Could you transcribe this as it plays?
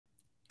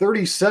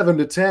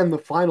37-10, the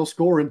final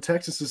score in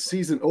Texas's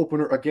season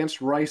opener against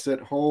Rice at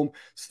home.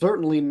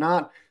 Certainly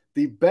not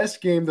the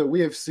best game that we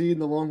have seen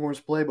the Longhorns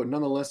play, but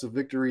nonetheless a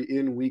victory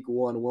in week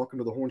one. Welcome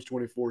to the Horns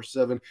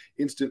 24/7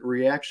 instant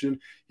reaction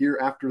here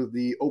after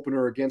the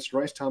opener against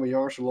Rice. Tommy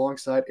Yarsh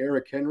alongside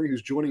Eric Henry,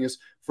 who's joining us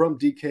from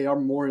DKR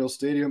Memorial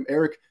Stadium.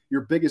 Eric,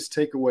 your biggest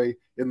takeaway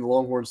in the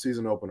Longhorns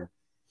season opener?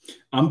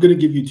 I'm going to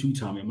give you two,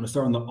 Tommy. I'm going to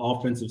start on the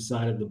offensive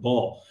side of the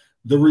ball.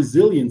 The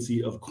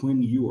resiliency of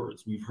Quinn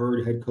Ewers. We've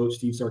heard head coach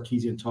Steve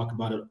Sarkisian talk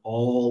about it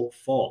all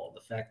fall.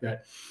 The fact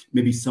that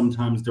maybe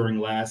sometimes during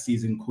last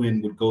season,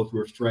 Quinn would go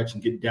through a stretch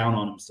and get down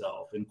on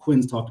himself. And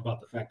Quinn's talked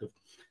about the fact of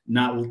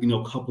not,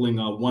 coupling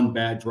one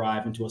bad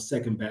drive into a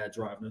second bad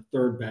drive and a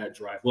third bad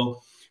drive.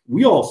 Well,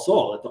 we all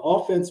saw that the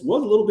offense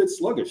was a little bit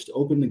sluggish to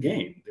open the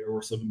game. There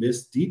were some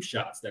missed deep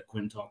shots that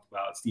Quinn talked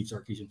about, Steve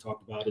Sarkisian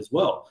talked about as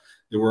well.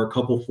 There were a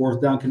couple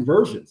fourth down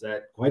conversions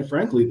that, quite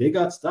frankly, they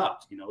got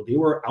stopped. They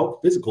were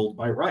out physicaled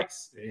by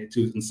Rice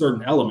in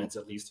certain elements,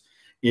 at least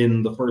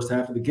in the first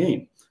half of the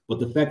game. But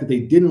the fact that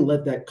they didn't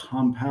let that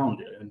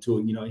compound into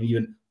an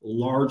even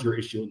larger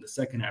issue in the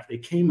second half, they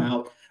came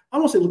out. I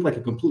don't want to say it looked like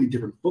a completely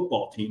different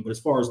football team, but as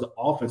far as the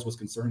offense was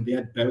concerned, they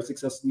had better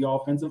success in the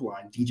offensive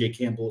line. DJ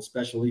Campbell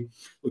especially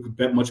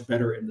looked much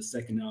better in the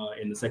second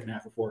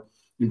half before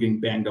getting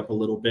banged up a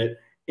little bit.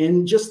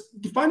 And just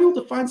finding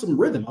able to find some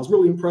rhythm. I was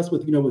really impressed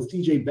with, with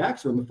DJ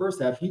Baxter in the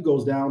first half. He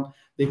goes down.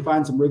 They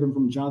find some rhythm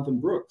from Jonathan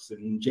Brooks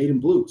and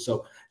Jaden Blue.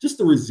 So just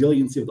the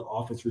resiliency of the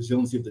offense,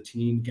 resiliency of the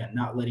team, again,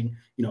 not letting,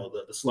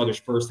 the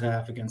sluggish first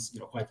half against,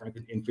 quite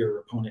frankly, an inferior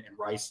opponent and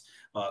Rice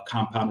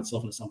compound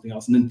itself into something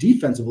else. And then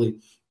defensively,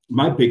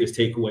 my biggest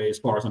takeaway as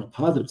far as on the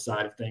positive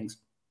side of things,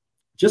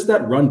 just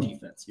that run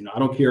defense. I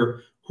don't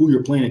care who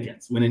you're playing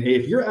against.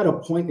 If you're at a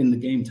point in the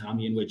game,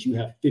 Tommy, in which you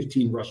have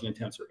 15 rushing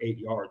attempts for 8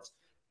 yards,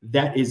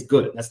 that is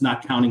good. That's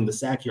not counting the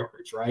sack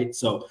yardage, right?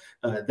 So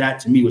that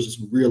to me was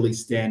just really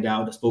stand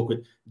out. I spoke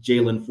with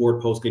Jalen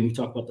Ford postgame. He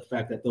talked about the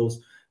fact that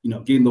those,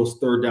 getting those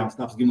third down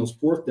stops, getting those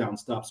fourth down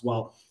stops,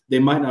 while they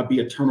might not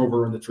be a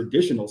turnover in the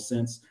traditional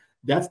sense,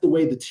 that's the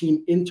way the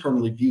team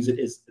internally views it,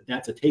 is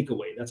that's a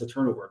takeaway. That's a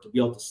turnover. To be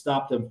able to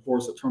stop them,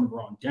 force a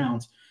turnover on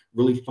downs,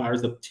 really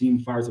fires up the team,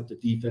 fires up the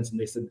defense. And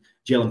they said,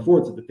 Jalen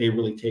Ford said that they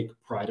really take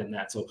pride in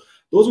that. So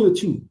those are the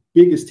two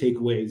biggest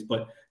takeaways.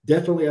 But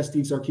definitely, as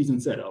Steve Sarkisian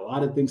said, a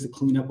lot of things to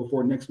clean up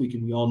before next week.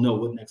 And we all know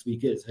what next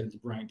week is, heading to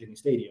Bryant-Denny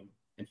Stadium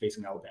and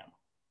facing Alabama.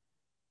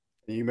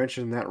 You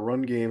mentioned that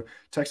run game.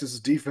 Texas's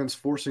defense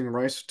forcing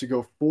Rice to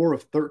go 4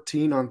 of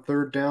 13 on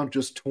third down,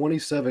 just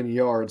 27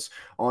 yards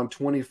on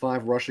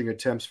 25 rushing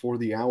attempts for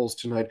the Owls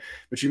tonight.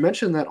 But you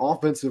mentioned that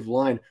offensive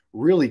line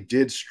really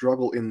did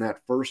struggle in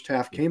that first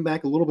half, came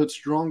back a little bit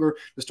stronger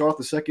to start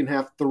the second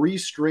half. 3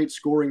 straight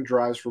scoring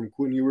drives from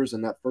Quinn Ewers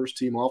and that first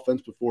team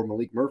offense before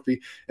Malik Murphy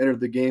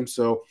entered the game.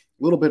 So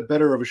a little bit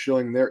better of a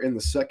showing there in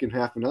the second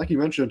half. And like you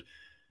mentioned,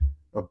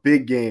 a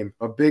big game,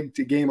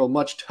 a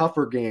much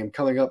tougher game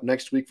coming up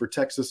next week for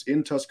Texas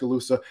in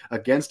Tuscaloosa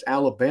against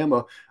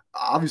Alabama.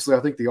 Obviously, I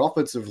think the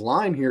offensive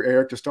line here,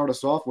 Eric, to start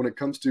us off when it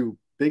comes to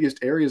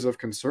biggest areas of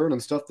concern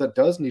and stuff that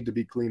does need to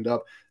be cleaned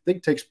up, I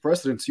think takes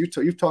precedence.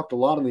 You've talked a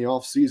lot in the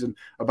offseason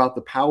about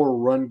the power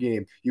run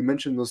game. You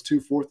mentioned those 2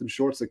 4th and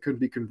shorts that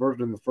couldn't be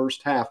converted in the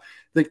first half.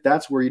 I think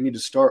that's where you need to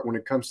start when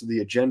it comes to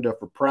the agenda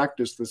for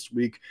practice this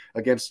week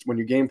when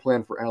you game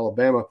plan for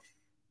Alabama.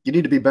 You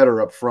need to be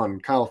better up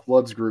front. Kyle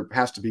Flood's group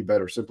has to be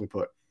better, simply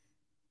put.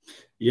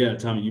 Yeah,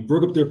 Tommy, you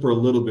broke up there for a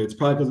little bit. It's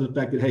probably because of the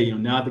fact that, hey,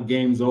 now the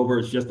game's over.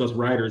 It's just us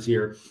writers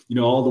here.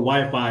 All the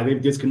Wi-Fi,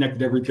 they've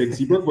disconnected everything. So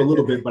you broke for a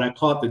little bit, but I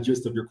caught the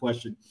gist of your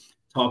question,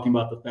 talking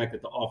about the fact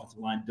that the offensive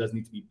line does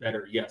need to be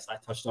better. Yes, I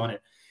touched on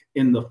it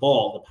in the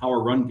fall, the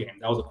power run game.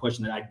 That was a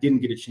question that I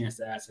didn't get a chance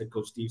to ask head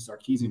coach Steve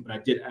Sarkisian, but I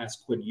did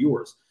ask Quinn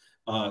Ewers.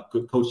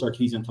 Coach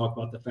Sarkisian talked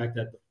about the fact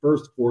that the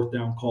first 4th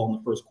down call in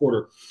the first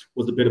quarter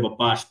was a bit of a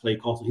botched play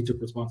call, so he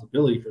took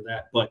responsibility for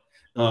that. But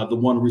the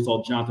one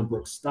result, Jonathan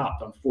Brooks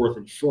stopped on 4th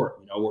and short,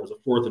 where it was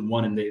a 4th and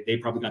 1, and they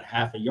probably got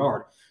half a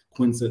yard.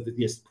 Quinn said that,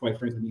 yes, quite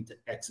frankly, need to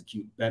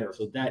execute better.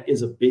 So that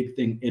is a big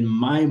thing. In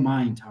my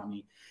mind,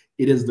 Tommy,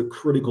 it is the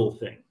critical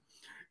thing.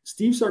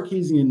 Steve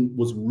Sarkisian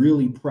was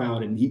really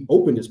proud, and he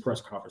opened his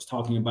press conference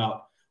talking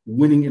about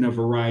winning in a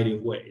variety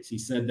of ways. He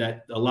said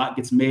that a lot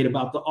gets made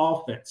about the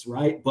offense,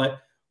 right?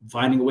 But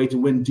finding a way to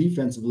win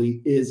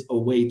defensively is a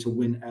way to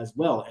win as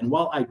well. And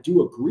while I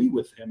do agree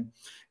with him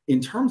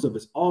in terms of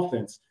his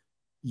offense,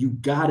 you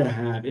got to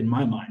have, in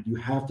my mind, you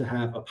have to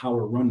have a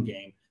power run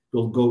game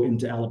to go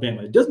into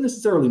Alabama. It doesn't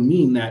necessarily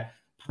mean that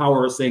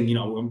power is saying, you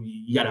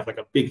got to have like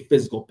a big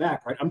physical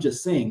back, right? I'm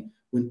just saying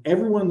when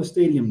everyone in the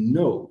stadium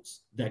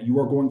knows that you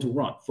are going to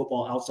run,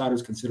 Football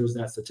Outsiders considers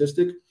that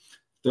statistic,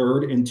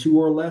 3rd and 2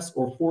 or less,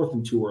 or 4th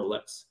and 2 or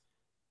less.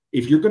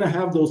 If you're going to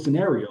have those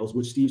scenarios,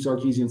 which Steve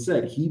Sarkisian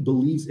said, he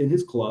believes in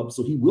his club,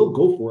 so he will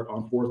go for it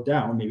on 4th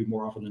down, maybe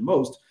more often than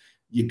most,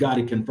 you got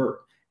to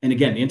convert. And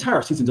again, the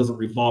entire season doesn't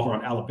revolve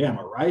around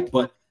Alabama, right?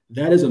 But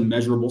that is a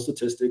measurable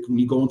statistic when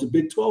you go into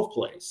Big 12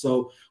 play.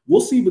 So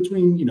we'll see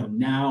between,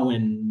 now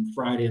and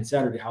Friday and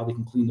Saturday how they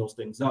can clean those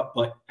things up.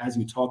 But as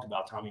you talked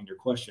about, Tommy, in your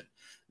question,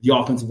 the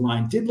offensive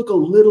line did look a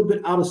little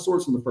bit out of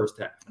sorts in the first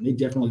half.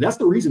 And that's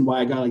the reason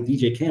why a guy like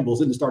DJ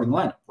Campbell's in the starting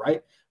lineup,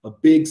 right? A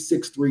big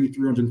 6'3",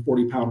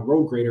 340-pound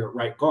road grader at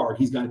right guard.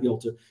 He's got to be able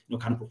to,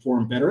 kind of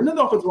perform better. And then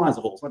the offensive line as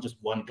a whole. It's not just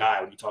one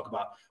guy when you talk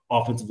about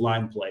offensive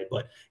line play.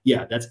 But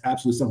yeah, that's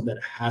absolutely something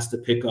that has to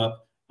pick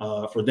up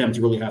for them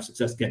to really have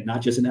success. Again,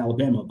 not just in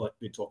Alabama, but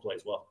Big 12 play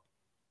as well.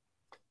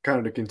 Kind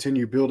of to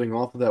continue building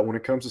off of that when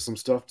it comes to some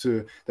stuff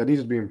that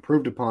needs to be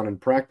improved upon in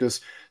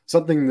practice,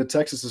 something that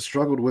Texas has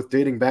struggled with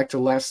dating back to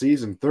last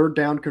season, third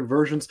down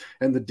conversions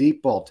and the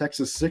deep ball.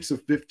 Texas 6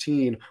 of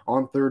 15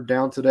 on third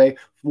down today,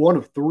 1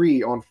 of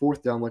 3 on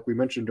fourth down, like we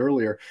mentioned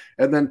earlier,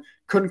 and then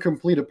couldn't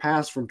complete a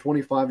pass from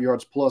 25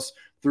 yards plus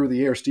through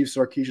the air. Steve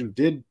Sarkisian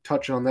did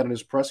touch on that in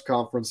his press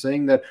conference,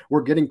 saying that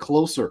we're getting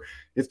closer.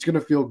 It's going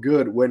to feel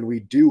good when we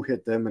do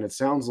hit them, and it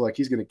sounds like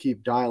he's going to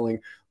keep dialing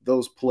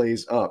those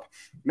plays up.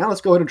 Now let's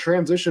go ahead and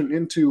transition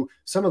into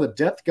some of the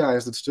depth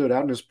guys that stood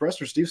out in his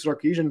presser. Steve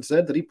Sarkisian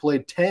said that he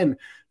played 10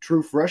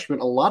 true freshmen,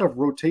 a lot of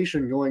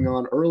rotation going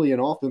on early and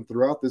often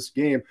throughout this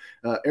game.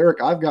 Eric,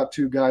 I've got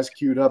 2 guys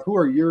queued up. Who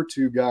are your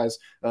 2 guys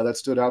that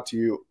stood out to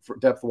you for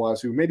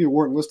depth-wise who maybe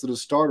weren't listed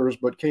as starters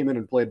but came in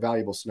and played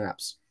valuable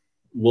snaps?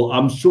 Well,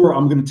 I'm sure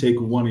I'm going to take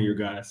one of your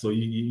guys. So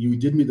you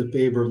did me the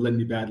favor of letting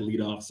me bat the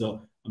lead off.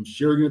 So I'm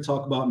sure you're going to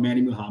talk about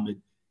Manny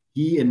Muhammad.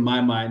 He, in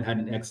my mind, had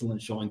an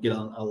excellent showing, get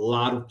a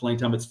lot of playing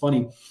time. It's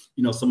funny,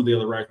 some of the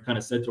other writers kind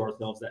of said to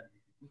ourselves that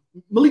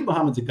Malik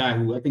Muhammad's a guy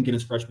who I think in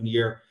his freshman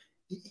year,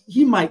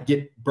 he might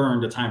get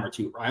burned a time or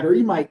two, right? Or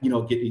he might,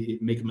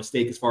 make a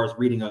mistake as far as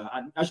reading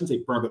I shouldn't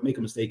say burn, but make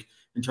a mistake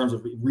in terms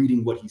of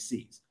reading what he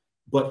sees.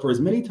 But for as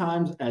many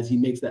times as he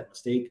makes that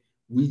mistake,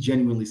 we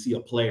genuinely see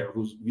a player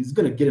who's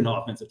going to get an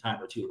offensive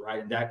time or two,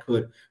 right? And that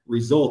could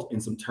result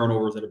in some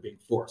turnovers that are being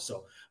forced.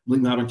 So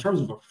Malik Muhammad, in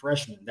terms of a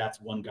freshman, that's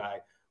one guy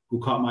who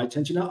caught my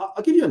attention. Now,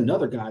 I'll give you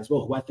another guy as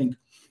well, who I think,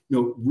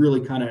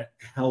 really kind of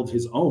held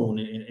his own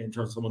in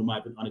terms of someone who might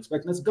have been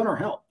unexpected. That's Gunnar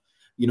Helm.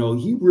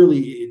 He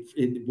really,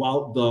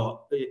 while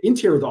the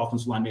interior of the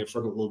offensive line may have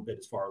struggled a little bit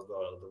as far as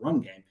the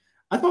run game,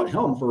 I thought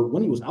Helm, for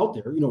when he was out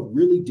there,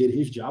 really did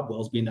his job well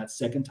as being that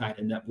second tight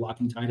end, that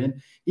blocking tight end,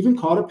 even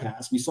caught a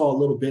pass. We saw a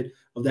little bit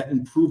of that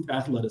improved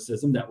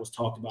athleticism that was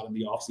talked about in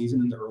the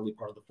offseason in the early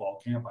part of the fall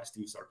camp by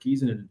Steve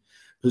Sarkisian and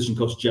position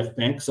coach Jeff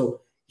Banks.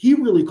 So he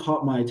really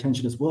caught my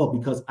attention as well,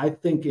 because I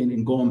think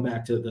in going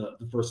back to the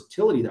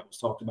versatility that was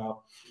talked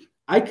about,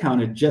 I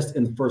counted just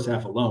in the first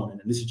half alone,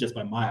 and this is just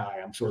by my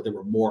eye, I'm sure there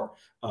were more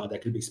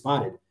that could be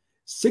spotted,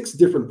 6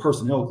 different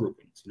personnel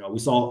groupings. We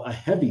saw a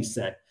heavy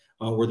set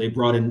where they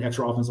brought in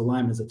extra offensive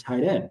linemen as a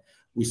tight end.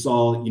 We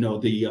saw,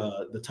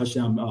 the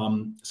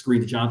touchdown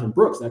screen to Jonathan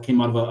Brooks that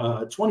came out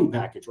of a 20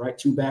 package, right?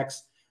 2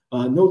 backs,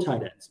 no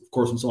tight ends. Of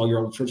course, we saw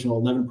your traditional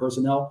 11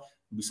 personnel.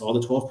 We saw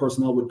the 12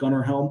 personnel with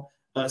Gunnar Helm.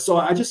 So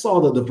I just saw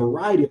the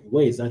variety of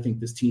ways I think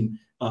this team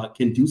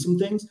can do some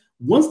things.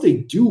 Once they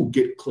do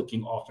get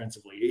clicking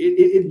offensively,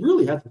 it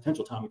really has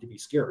potential, Tommy, to be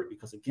scary,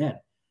 because, again,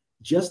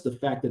 just the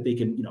fact that they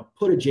can,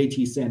 put a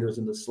JT Sanders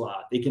in the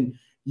slot, they can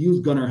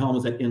use Gunnar Helm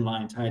as that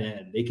inline tight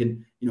end, they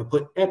can,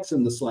 put X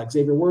in the slot,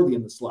 Xavier Worthy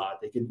in the slot,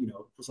 they can,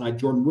 slide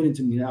Jordan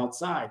Whittington on the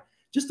outside.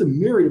 Just a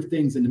myriad of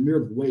things and a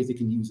myriad of ways they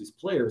can use these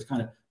players,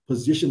 kind of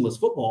positionless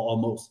football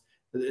almost.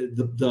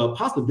 The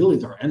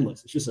possibilities are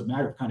endless. It's just a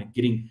matter of kind of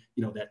getting,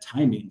 that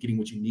timing, getting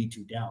what you need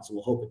to down. So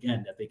we'll hope,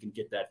 again, that they can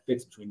get that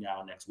fixed between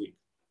now and next week.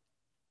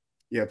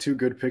 Yeah, 2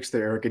 good picks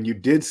there, Eric. And you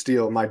did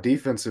steal my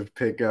defensive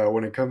pick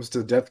when it comes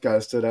to depth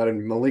guys stood out.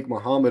 And Malik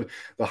Muhammad,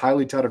 the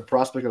highly touted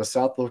prospect out of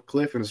South Oak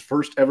Cliff, in his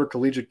first ever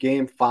collegiate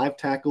game, 5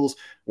 tackles,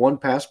 1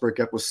 pass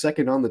breakup, was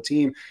second on the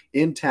team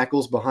in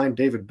tackles behind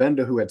David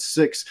Benda, who had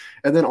 6.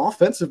 And then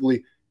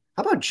offensively,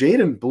 how about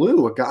Jaden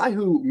Blue, a guy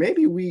who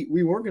maybe we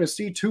weren't going to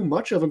see too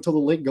much of until the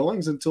late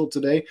goings until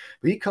today,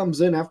 but he comes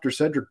in after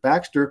Cedric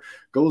Baxter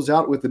goes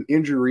out with an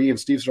injury, and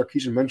Steve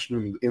Sarkisian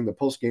mentioned in the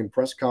post-game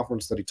press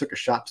conference that he took a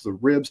shot to the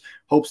ribs,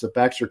 hopes that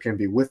Baxter can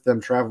be with them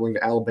traveling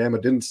to Alabama.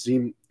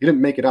 He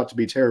didn't make it out to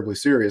be terribly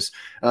serious,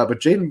 but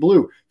Jaden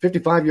Blue,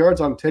 55 yards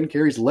on 10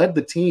 carries, led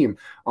the team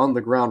on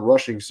the ground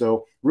rushing,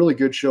 so really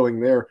good showing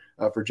there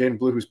for Jaden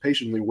Blue, who's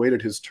patiently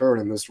waited his turn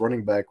in this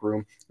running back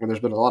room when there's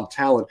been a lot of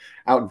talent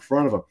out in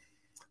front of him.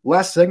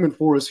 Last segment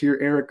for us here,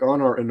 Eric,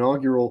 on our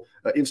inaugural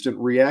instant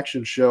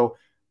reaction show.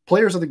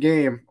 Players of the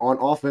game on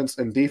offense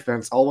and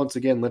defense. I'll once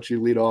again let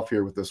you lead off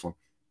here with this one.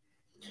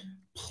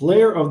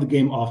 Player of the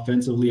game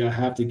offensively, I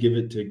have to give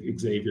it to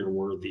Xavier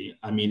Worthy.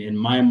 I mean, in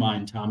my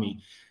mind,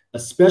 Tommy,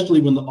 especially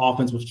when the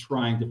offense was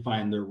trying to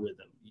find their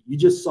rhythm, you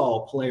just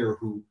saw a player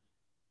who,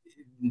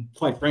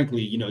 quite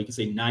frankly, you can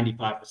say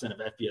 95%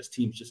 of FBS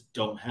teams just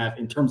don't have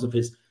in terms of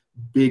his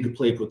big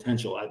play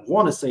potential. I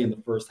want to say in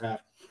the first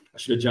half, I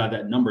should have jotted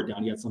that number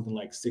down. He had something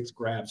like 6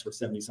 grabs for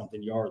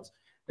 70-something yards.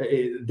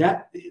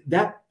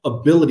 That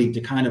ability to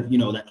kind of,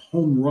 that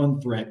home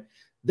run threat,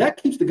 that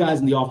keeps the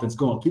guys in the offense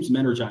going, keeps them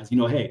energized.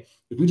 Hey,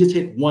 if we just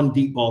hit one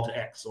deep ball to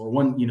X or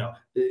one,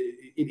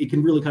 it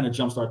can really kind of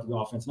jumpstart the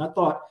offense. And I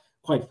thought,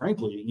 quite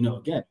frankly,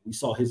 again, we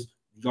saw his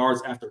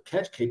yards after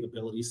catch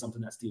capability,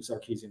 something that Steve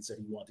Sarkisian said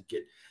he wanted to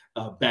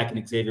get back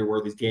in Xavier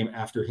Worthy's game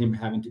after him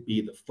having to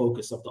be the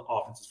focus of the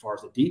offense as far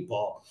as the deep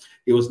ball.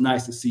 It was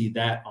nice to see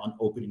that on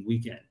opening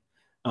weekend.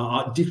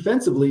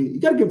 Defensively, you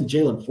got to give to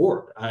Jalen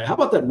Ford. How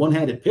about that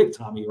one-handed pick,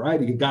 Tommy,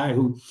 right? A guy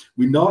who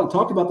we know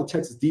talked about the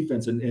Texas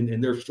defense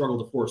and their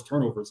struggle to force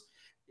turnovers.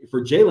 For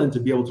Jalen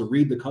to be able to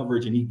read the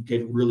coverage, and he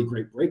gave a really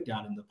great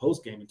breakdown in the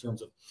post game in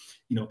terms of,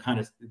 kind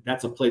of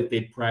that's a play that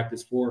they'd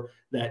practiced for,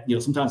 that,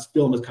 sometimes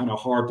film is kind of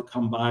hard to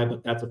come by,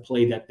 but that's a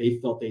play that they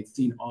felt they'd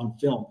seen on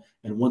film.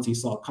 And once he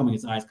saw it coming,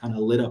 his eyes kind of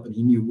lit up and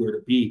he knew where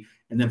to be.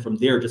 And then from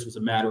there, just was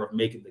a matter of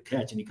making the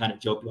catch. And he kind of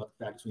joked about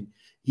the fact between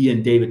he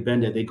and David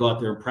Benda, they go out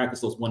there and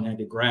practice those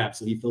one-handed grabs.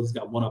 So he feels he's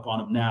got one up on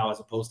him now, as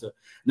opposed to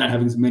not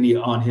having as many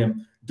on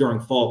him during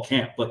fall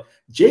camp. But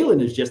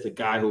Jalen is just a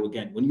guy who,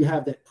 again, when you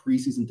have that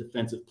preseason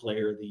defensive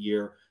player of the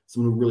year,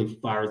 someone who really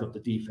fires up the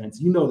defense,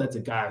 that's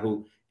a guy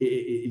who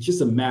it's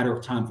just a matter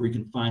of time before he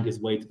can find his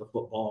way to the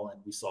football.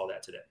 And we saw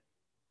that today.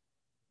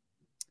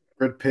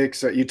 Good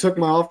picks. You took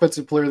my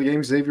offensive player of the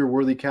game, Xavier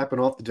Worthy, capping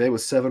off the day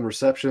with 7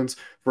 receptions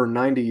for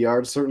 90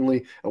 yards.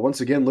 Certainly, once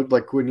again, looked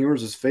like Quinn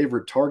Ewers'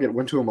 favorite target.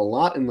 Went to him a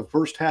lot in the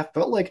first half.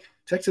 Felt like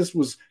Texas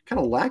was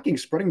kind of lacking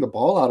spreading the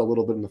ball out a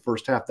little bit in the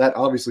first half. That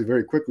obviously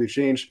very quickly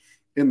changed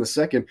in the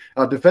second.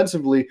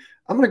 Defensively,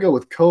 I'm going to go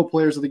with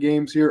co-players of the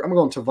games here. I'm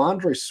going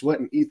T'Vondre Sweat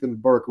and Ethan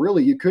Burke.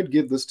 Really, you could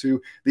give this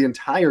to the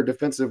entire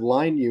defensive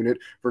line unit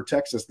for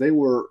Texas. They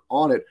were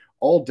on it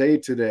all day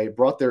today,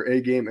 brought their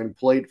A game and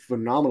played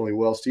phenomenally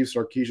well. Steve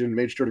Sarkisian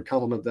made sure to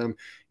compliment them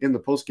in the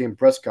post-game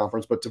press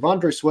conference. But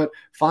T'Vondre Sweat,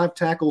 5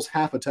 tackles,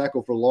 half a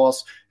tackle for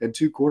loss, and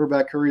 2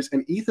 quarterback hurries.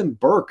 And Ethan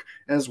Burke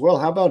as well.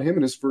 How about him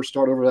in his first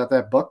start over at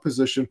that Buck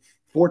position?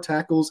 4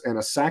 tackles and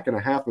a sack and a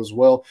half as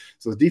well.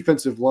 So the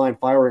defensive line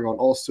firing on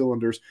all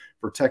cylinders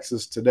for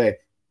Texas today.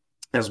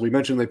 As we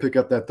mentioned, they pick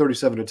up that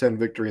 37-10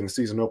 victory in the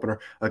season opener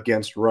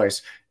against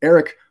Rice.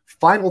 Eric,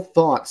 final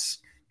thoughts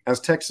as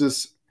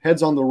Texas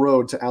heads on the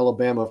road to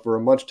Alabama for a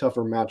much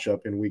tougher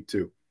matchup in week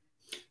 2.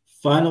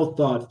 Final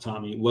thoughts,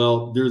 Tommy.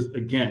 Well, there's,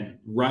 again,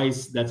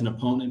 Rice. That's an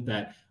opponent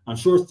that I'm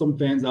sure some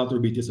fans out there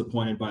will be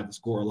disappointed by the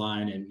score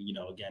line. And,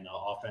 again,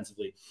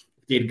 offensively,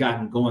 if they'd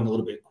gotten going a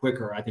little bit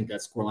quicker, I think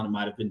that score line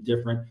might have been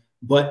different.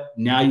 But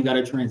now you got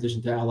to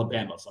transition to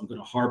Alabama. So I'm going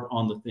to harp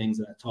on the things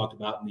that I talked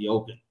about in the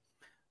open.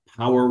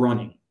 Power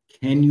running.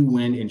 Can you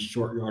win in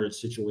short yardage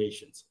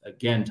situations?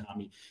 Again,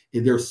 Tommy,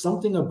 there's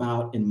something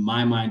about, in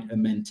my mind, a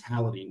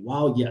mentality.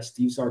 While, yes,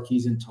 Steve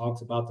Sarkisian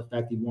talks about the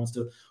fact he wants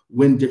to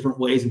win different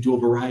ways and do a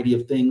variety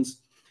of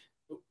things,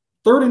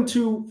 3rd and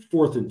 2,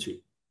 4th and 2.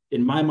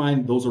 In my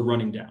mind, those are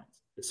running downs,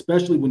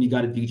 especially when you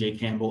got a DJ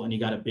Campbell and you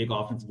got a big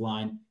offensive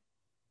line.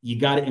 You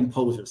got to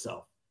impose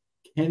yourself.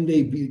 Can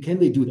they do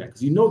that?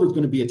 Because there's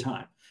going to be a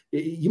time.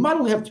 You might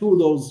only have 2 of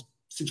those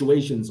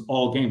situations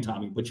all game,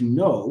 Tommy, but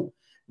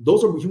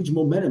those are huge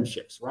momentum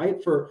shifts,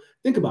 right?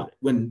 Think about it.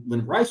 When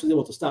Rice was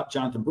able to stop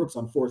Jonathan Brooks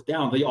on 4th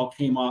down, they all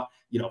came out,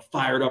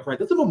 fired up, right?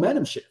 That's a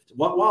momentum shift.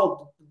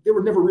 While they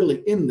were never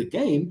really in the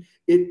game,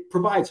 it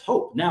provides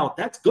hope. Now,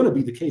 that's going to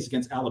be the case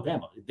against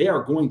Alabama. They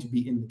are going to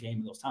be in the game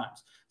in those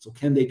times. So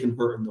can they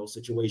convert in those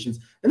situations?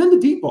 And then the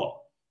deep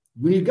ball.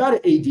 When you got an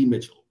A.D.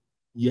 Mitchell,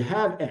 you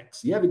have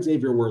X, you have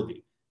Xavier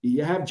Worthy,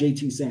 you have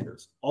J.T.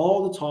 Sanders.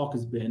 All the talk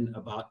has been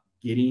about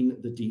getting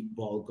the deep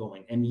ball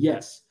going. And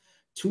yes,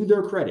 to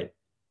their credit,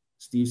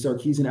 Steve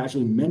Sarkisian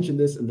actually mentioned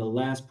this in the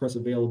last press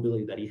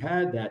availability that he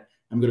had, that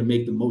I'm going to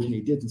make the motion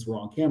he did since we're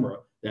on camera,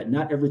 that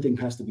not everything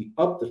has to be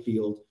up the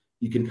field.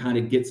 You can kind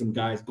of get some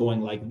guys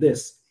going like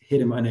this,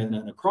 hit him in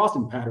a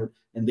crossing pattern,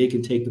 and they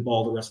can take the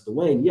ball the rest of the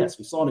way. And yes,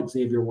 we saw an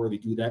Xavier Worthy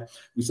do that.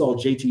 We saw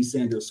JT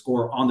Sanders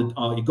score on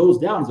the it goes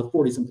down as a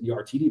 40-something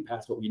yard TD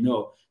pass, but we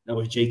know that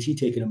was JT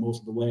taking it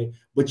most of the way.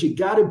 But you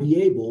got to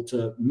be able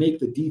to make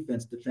the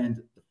defense defend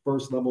the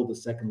first level, the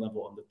second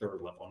level, and the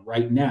third level. And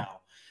right now,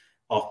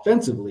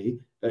 offensively,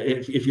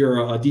 if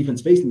you're a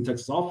defense facing the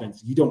Texas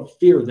offense, you don't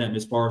fear them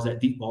as far as that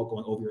deep ball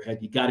going over your head.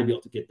 You got to be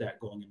able to get that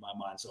going, in my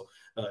mind. So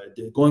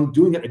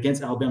doing it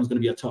against Alabama is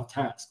going to be a tough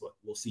task, but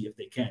we'll see if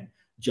they can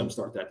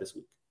jumpstart that this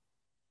week.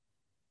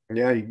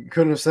 Yeah, you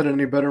couldn't have said it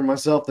any better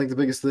myself. I think the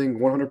biggest thing,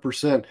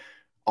 100%,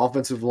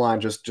 offensive line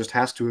just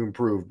has to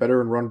improve. Better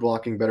in run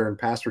blocking, better in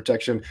pass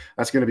protection.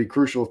 That's going to be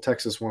crucial if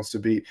Texas wants to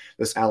beat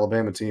this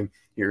Alabama team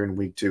here in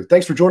week 2.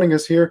 Thanks for joining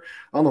us here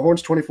on the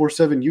Horns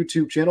 24/7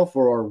 YouTube channel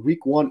for our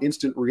week 1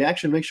 instant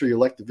reaction. Make sure you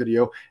like the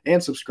video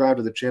and subscribe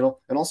to the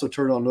channel, and also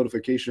turn on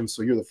notifications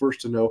so you're the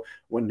first to know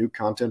when new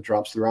content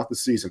drops throughout the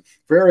season.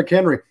 For Eric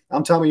Henry,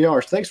 I'm Tommy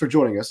Yarsh. Thanks for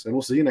joining us, and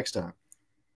we'll see you next time.